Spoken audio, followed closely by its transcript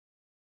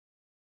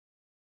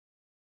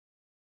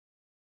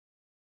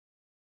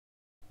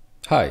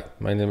Hi,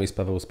 my name is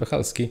Paweł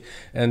Spechalski,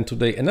 and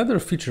today another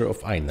feature of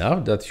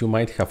INAV that you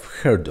might have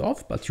heard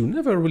of, but you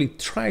never really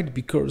tried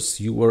because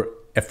you were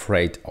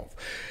afraid of.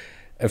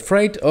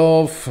 Afraid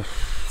of,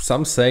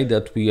 some say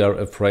that we are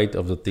afraid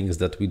of the things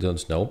that we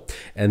don't know,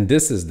 and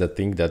this is the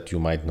thing that you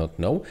might not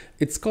know.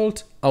 It's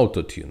called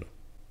Autotune.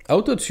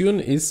 Autotune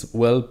is,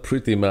 well,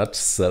 pretty much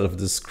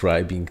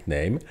self-describing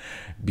name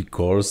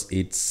because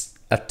it's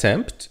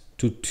attempt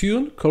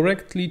to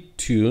correctly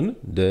tune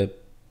the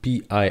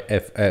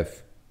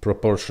PIFF,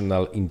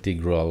 proportional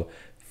integral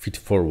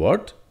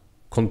feed-forward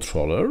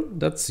controller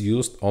that's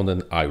used on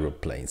an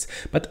aeroplanes,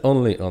 but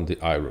only on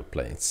the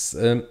aeroplanes.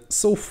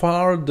 So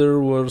far there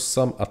were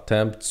some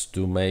attempts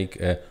to make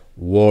a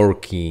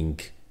working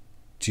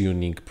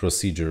tuning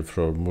procedure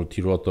for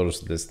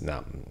multirotors.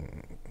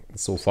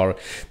 So far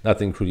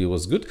nothing really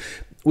was good.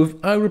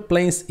 With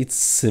aeroplanes it's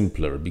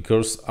simpler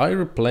because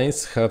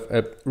aeroplanes have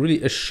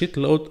really a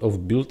shitload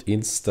of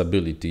built-in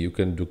stability. You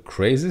can do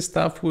crazy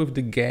stuff with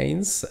the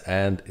gains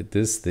and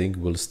this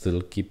thing will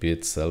still keep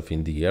itself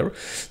in the air.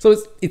 So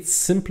it's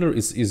simpler,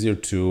 it's easier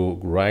to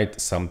write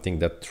something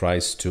that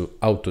tries to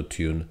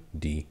auto-tune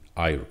the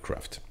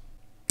aircraft.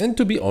 And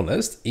to be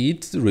honest,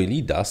 it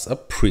really does a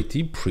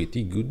pretty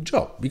good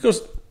job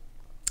because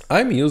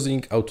I'm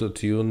using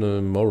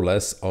Autotune more or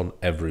less on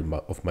every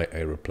of my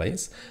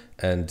aeroplanes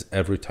and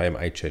every time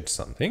I change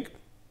something.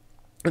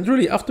 And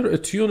really after a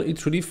tune,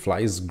 it really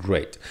flies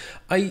great.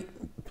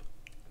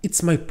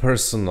 It's my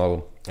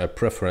personal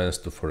preference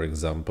to, for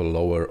example,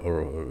 lower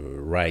or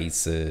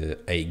raise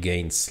a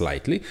gain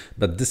slightly,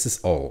 but this is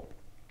all.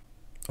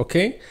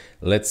 Okay,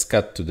 let's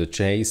cut to the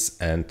chase,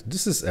 and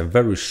this is a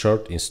very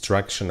short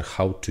instruction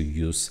how to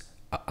use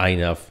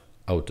INAV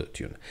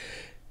Autotune.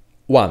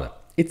 1.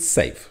 It's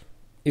safe.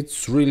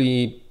 It's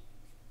really,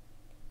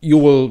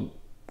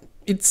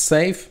 it's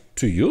safe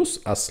to use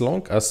as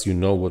long as you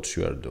know what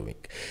you are doing.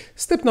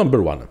 Step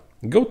number 1,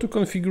 go to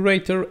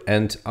Configurator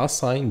and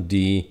assign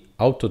the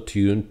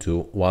Autotune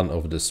to one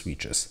of the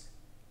switches.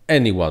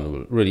 Anyone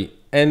will, really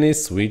any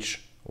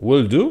switch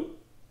will do,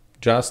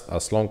 just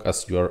as long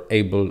as you are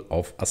able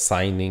of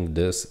assigning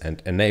this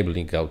and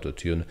enabling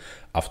Autotune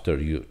after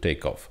you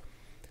take off.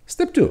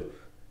 Step 2,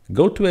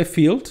 go to a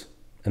field,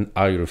 an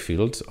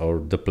airfield or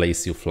the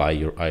place you fly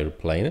your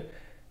airplane,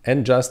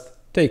 and just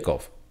take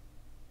off.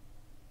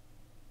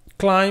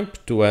 Climb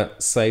to a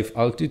safe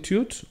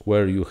altitude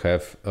where you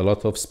have a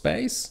lot of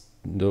space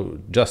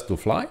just to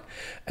fly,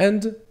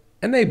 and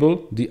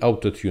enable the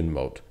Autotune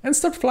mode and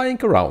start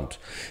flying around.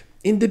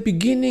 In the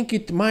beginning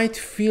it might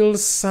feel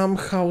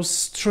somehow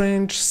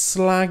strange,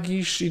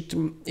 sluggish,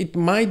 it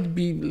might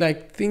be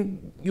like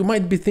you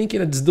might be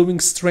thinking it's doing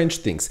strange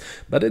things,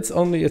 but it's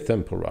only a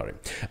temporary.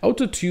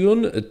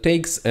 Autotune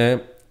takes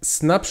a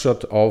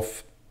snapshot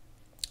of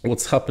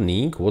what's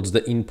happening, what's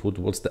the input,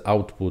 what's the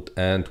output,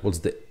 and what's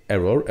the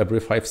error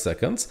every 5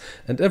 seconds,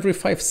 and every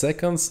 5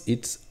 seconds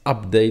it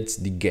updates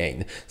the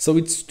gain. So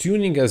it's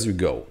tuning as you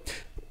go.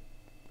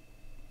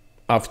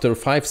 After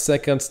 5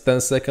 seconds,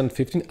 10 seconds,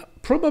 15,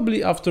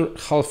 probably after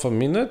half a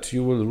minute,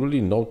 you will really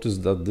notice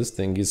that this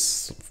thing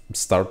is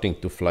starting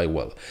to fly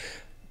well.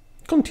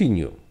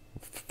 Continue.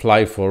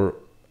 Fly for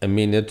a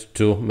minute,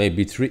 2,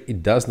 maybe 3.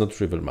 It does not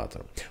really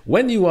matter.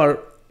 When you are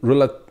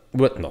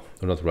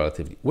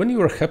when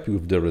you are happy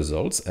with the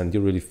results and you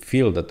really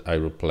feel that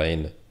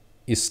aeroplane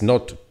is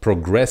not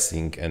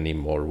progressing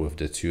anymore with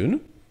the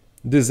tune,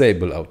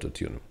 disable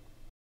Autotune.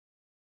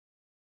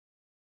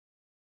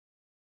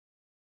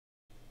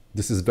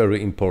 This is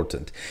very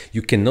important.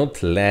 You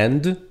cannot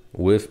land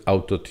with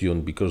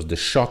Autotune because the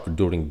shock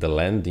during the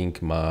landing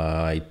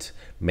might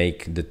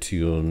make the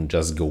tune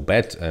just go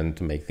bad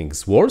and make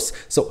things worse.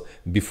 So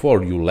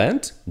before you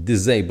land,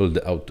 disable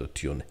the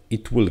Autotune.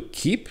 It will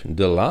keep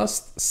the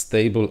last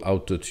stable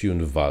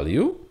Autotune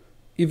value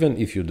even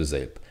if you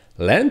disable.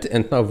 Land,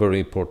 and now very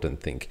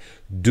important thing,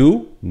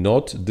 do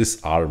not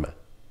disarm.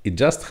 It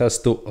just has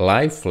to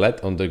lie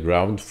flat on the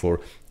ground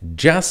for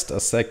just a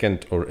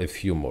second or a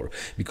few more,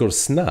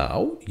 because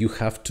now you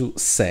have to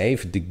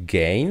save the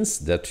gains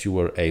that you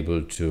were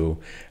able to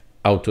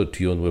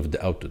auto-tune with the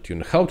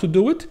Autotune. How to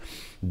do it?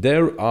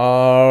 There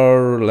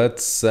are,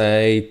 let's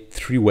say,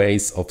 3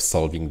 ways of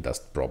solving that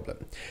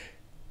problem.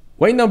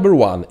 Way number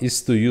 1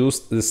 is to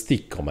use the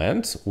stick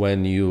command.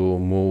 When you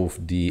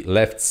move the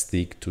left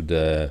stick to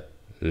the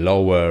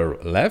lower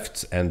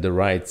left and the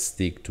right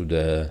stick to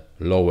the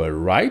lower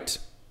right,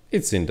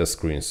 it's in the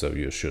screen, so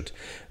you should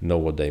know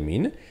what I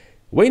mean.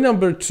 Way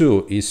number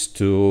 2 is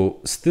to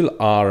still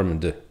arm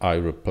the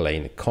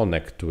aeroplane,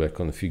 connect to a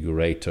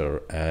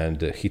configurator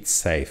and hit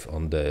save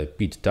on the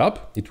PID tab.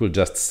 It will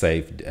just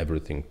save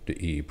everything to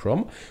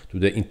EEPROM, to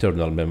the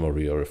internal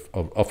memory of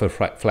a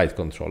flight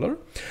controller.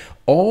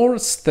 Or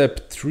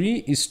step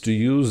 3 is to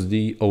use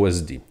the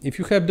OSD. If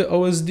you have the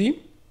OSD,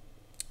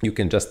 you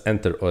can just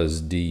enter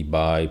OSD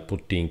by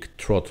putting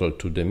throttle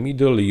to the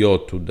middle, yaw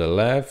to the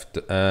left,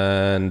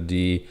 and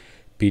the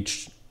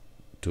pitch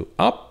to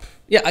up.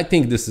 Yeah, I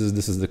think this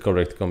is the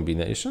correct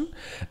combination.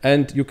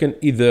 And you can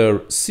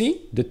either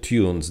see the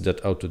tunes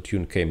that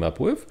Autotune came up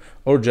with,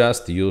 or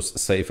just use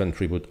Save and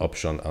Reboot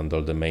option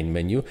under the main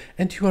menu,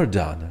 and you are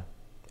done.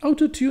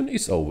 Autotune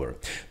is over.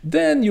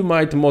 Then you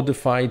might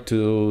modify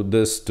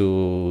this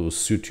to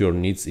suit your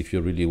needs if you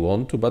really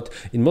want to, but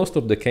in most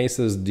of the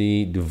cases,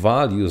 the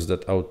values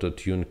that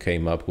Autotune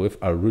came up with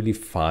are really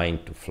fine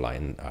to fly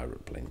an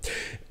aeroplane.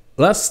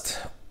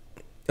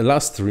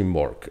 Last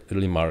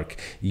remark,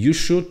 you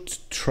should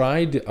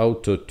try the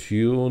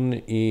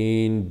Autotune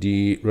in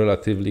the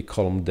relatively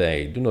calm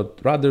day. Do not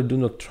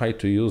try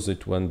to use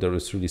it when there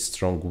is really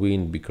strong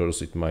wind,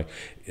 because it might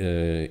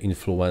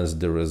influence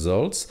the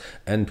results.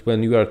 And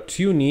when you are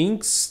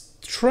tuning,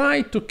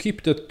 try to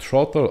keep the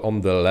throttle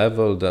on the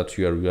level that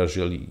you are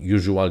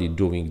usually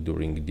doing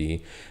during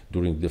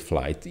the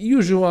flight,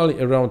 usually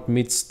around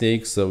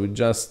mid-stick, so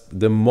just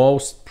the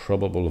most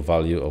probable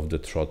value of the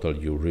throttle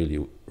you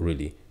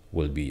really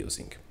will be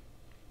using.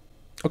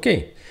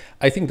 Okay,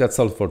 I think that's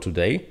all for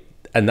today.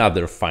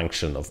 Another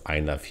function of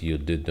INAV you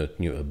did not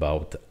know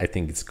about, I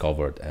think it's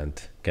covered and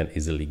can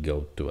easily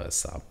go to a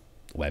sub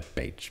web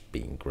page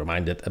being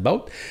reminded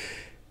about.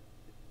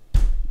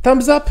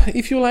 Thumbs up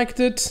if you liked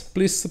it,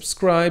 please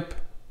subscribe.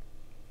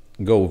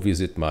 Go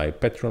visit my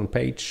Patreon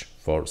page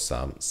for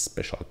some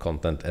special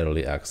content,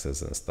 early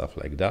access and stuff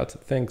like that.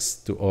 Thanks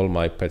to all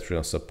my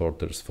Patreon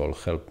supporters for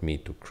helping me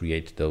to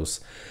create those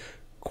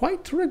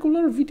quite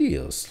regular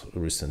videos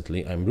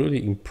recently. I'm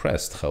really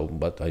impressed how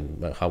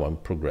I'm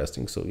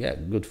progressing. So yeah,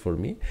 good for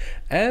me.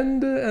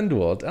 And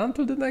what?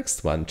 Until the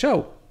next one.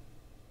 Ciao.